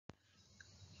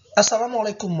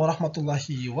Assalamualaikum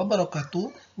warahmatullahi wabarakatuh.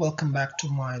 Welcome back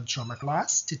to my drama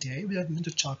class. Today we are going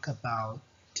to talk about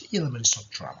the elements of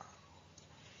drama.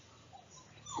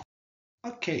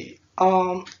 Okay,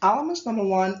 elements number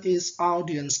one is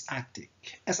audience acting.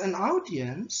 As an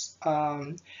audience,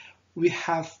 we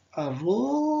have a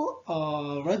rule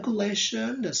or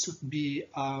regulation that should be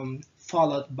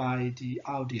followed by the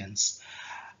audience.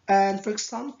 And for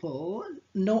example,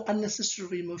 no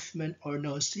unnecessary movement or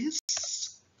noises,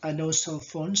 no cell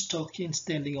phones, talking,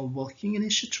 standing, or walking,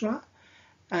 etc.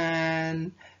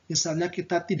 And misalnya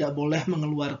kita tidak boleh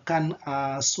mengeluarkan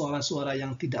suara-suara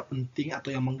yang tidak penting atau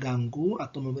yang mengganggu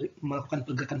atau melakukan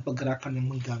pergerakan-pergerakan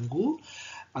yang mengganggu,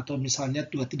 atau misalnya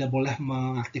juga tidak boleh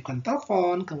mengaktifkan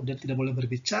telepon, kemudian tidak boleh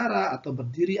berbicara atau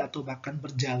berdiri atau bahkan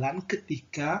berjalan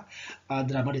ketika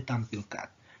drama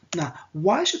ditampilkan. Now,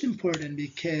 why is it important?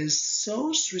 Because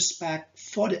shows respect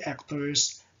for the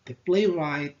actors, the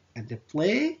playwright, and the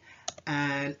play,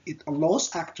 and it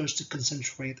allows actors to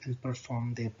concentrate and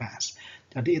perform their best.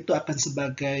 Jadi itu akan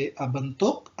sebagai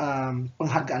bentuk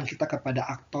penghargaan kita kepada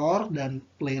aktor dan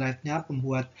playwright-nya,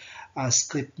 pembuat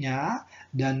skripnya,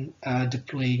 dan the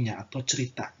play-nya atau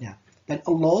ceritanya. Dan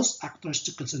allows actors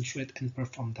to concentrate and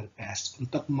perform their best.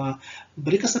 Untuk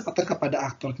memberi kesempatan kepada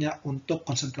aktornya untuk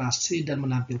konsentrasi dan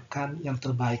menampilkan yang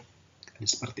terbaik.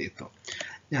 Seperti itu.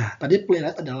 Nah, tadi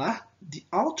playwright adalah the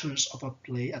authors of a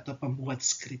play atau pembuat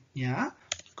skripnya.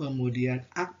 Kemudian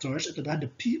actors adalah the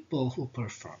people who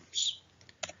performs.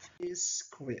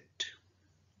 Script.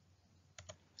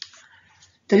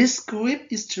 Jadi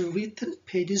script is the written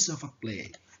pages of a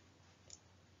play.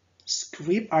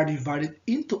 Scripts are divided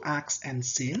into acts and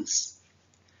scenes,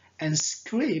 and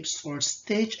scripts for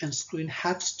stage and screen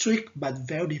have strict but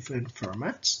very different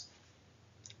formats.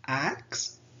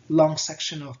 Acts, long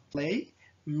section of play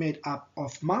made up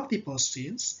of multiple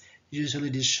scenes, usually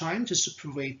designed to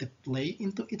separate the play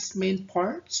into its main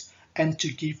parts and to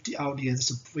give the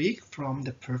audience a break from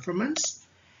the performance.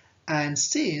 And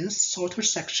scenes, shorter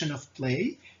section of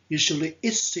play, usually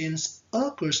each scene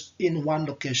occurs in one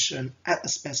location at a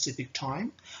specific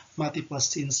time. Multiple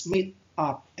scenes made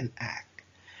up an act.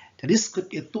 Jadi skrip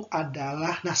itu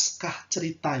adalah naskah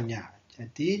ceritanya.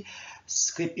 Jadi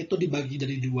skrip itu dibagi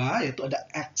dari dua, yaitu ada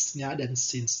acts-nya dan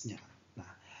scenes-nya.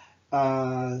 Nah,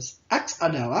 acts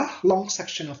adalah long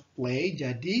section of play,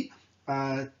 jadi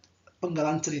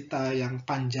penggalan cerita yang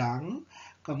panjang.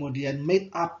 Kemudian made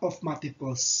up of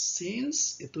multiple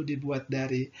scenes, itu dibuat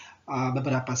dari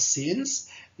beberapa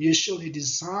scenes, usually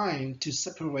designed to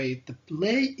separate the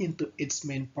play into its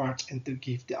main parts and to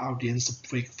give the audience a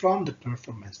break from the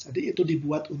performance. Jadi itu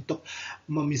dibuat untuk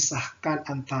memisahkan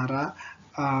antara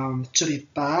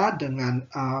cerita dengan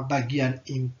bagian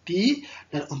inti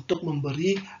dan untuk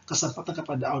memberi kesempatan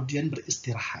kepada audiens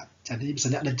beristirahat. Jadi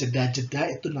misalnya ada jeda-jeda,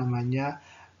 itu namanya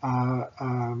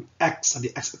X.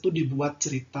 Jadi X itu dibuat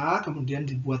cerita, kemudian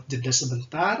dibuat jeda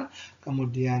sebentar,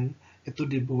 kemudian itu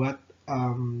dibuat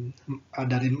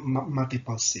dari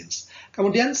multiple scenes.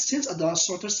 Kemudian scenes adalah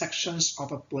shorter sections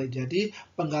of a play, jadi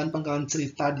penggalan-penggalan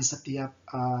cerita di setiap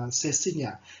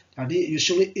sesinya. Jadi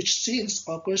usually each scene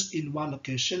occurs in one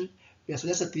location.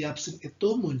 Biasanya setiap scene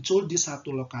itu muncul di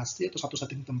satu lokasi atau satu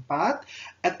setting tempat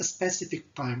at a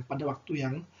specific time, pada waktu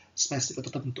yang spesifik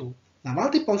atau tertentu. Nah,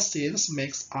 multiple scenes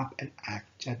makes up an act.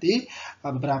 Jadi,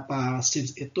 beberapa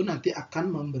scenes itu nanti akan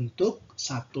membentuk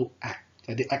satu act.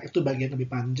 Jadi, act itu bagian lebih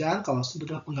panjang, kalau scene itu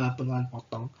adalah penggalan-penggalan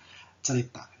potong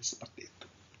cerita. Seperti itu.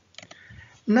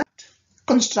 Next,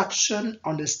 construction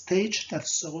on the stage that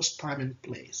shows time and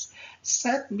place.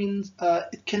 Set means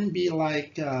it can be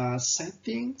like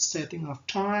setting of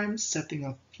time, setting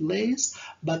of place,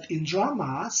 but in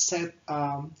drama, set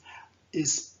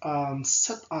is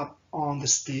set up on the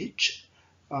stage.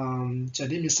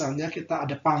 Jadi misalnya kita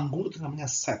ada panggung, itu namanya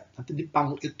set. Nanti di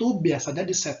panggung itu biasanya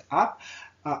di set up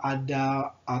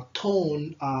ada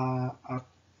tone,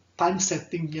 time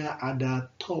settingnya, ada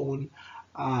tone,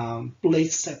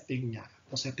 place settingnya,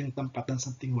 atau setting tempat dan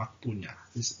setting waktunya.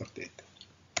 Jadi seperti itu.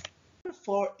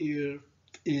 Number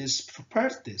 4 is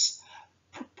properties.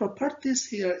 Properties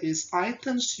here is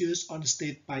items used on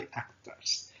stage by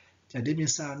actors. Jadi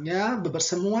misalnya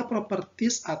semua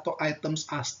properties atau items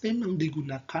astem yang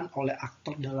digunakan oleh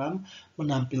aktor dalam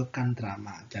menampilkan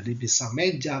drama. Jadi bisa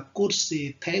meja,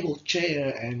 kursi, table,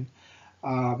 chair, and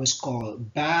what's called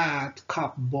bat,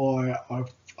 cupboard,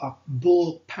 or a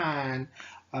book, pen,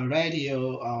 a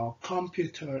radio, a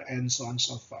computer, and so on and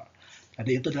so forth.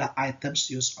 Jadi itu adalah items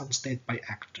used on stage by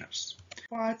actors.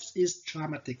 What is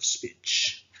dramatic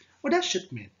speech? What does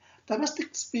it mean?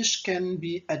 Dramatic speech can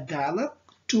be a dialogue,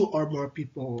 two or more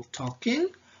people talking,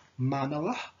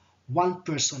 monologue, one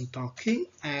person talking,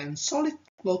 and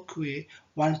soliloquy,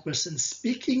 one person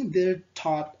speaking their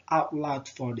thought out loud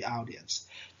for the audience.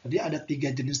 Jadi ada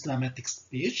 3 jenis dramatic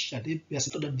speech. Jadi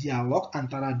biasanya itu ada dialog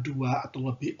antara 2 atau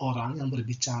lebih orang yang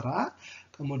berbicara.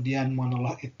 Kemudian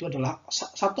monolog itu adalah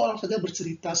satu orang saja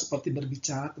bercerita seperti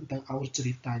berbicara tentang alur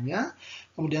ceritanya.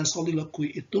 Kemudian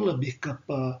soliloquy itu lebih ke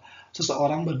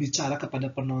seseorang berbicara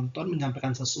kepada penonton,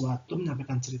 menyampaikan sesuatu,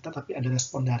 menyampaikan cerita, tapi ada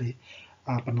respon dari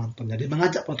penonton. Jadi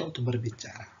mengajak penonton untuk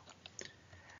berbicara.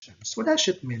 What that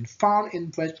should mean? Found in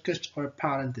brackets or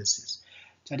parentheses.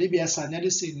 Jadi biasanya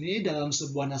di sini dalam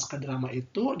sebuah naskah drama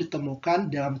itu ditemukan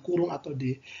dalam kurung atau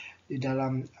di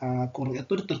dalam kurung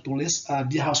itu tertulis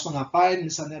dia harus mengapain,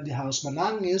 misalnya dia harus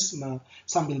menangis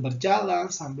sambil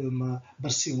berjalan, sambil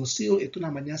bersiul-siul, itu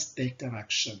namanya stage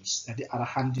directions. Jadi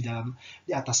arahan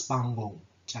di atas panggung.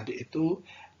 Jadi itu,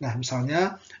 nah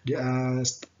misalnya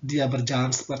dia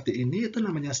berjalan seperti ini, itu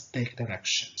namanya stage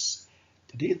directions.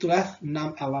 Jadi itulah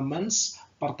 6 elements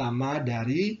pertama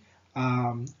dari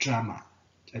drama.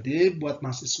 Jadi buat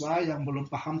mahasiswa yang belum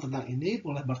paham tentang ini,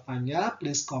 boleh bertanya,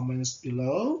 please comments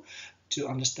below to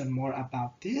understand more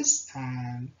about this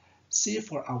and see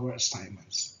for our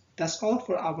assignments. That's all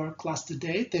for our class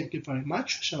today. Thank you very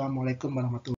much. Assalamualaikum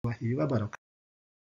warahmatullahi wabarakatuh.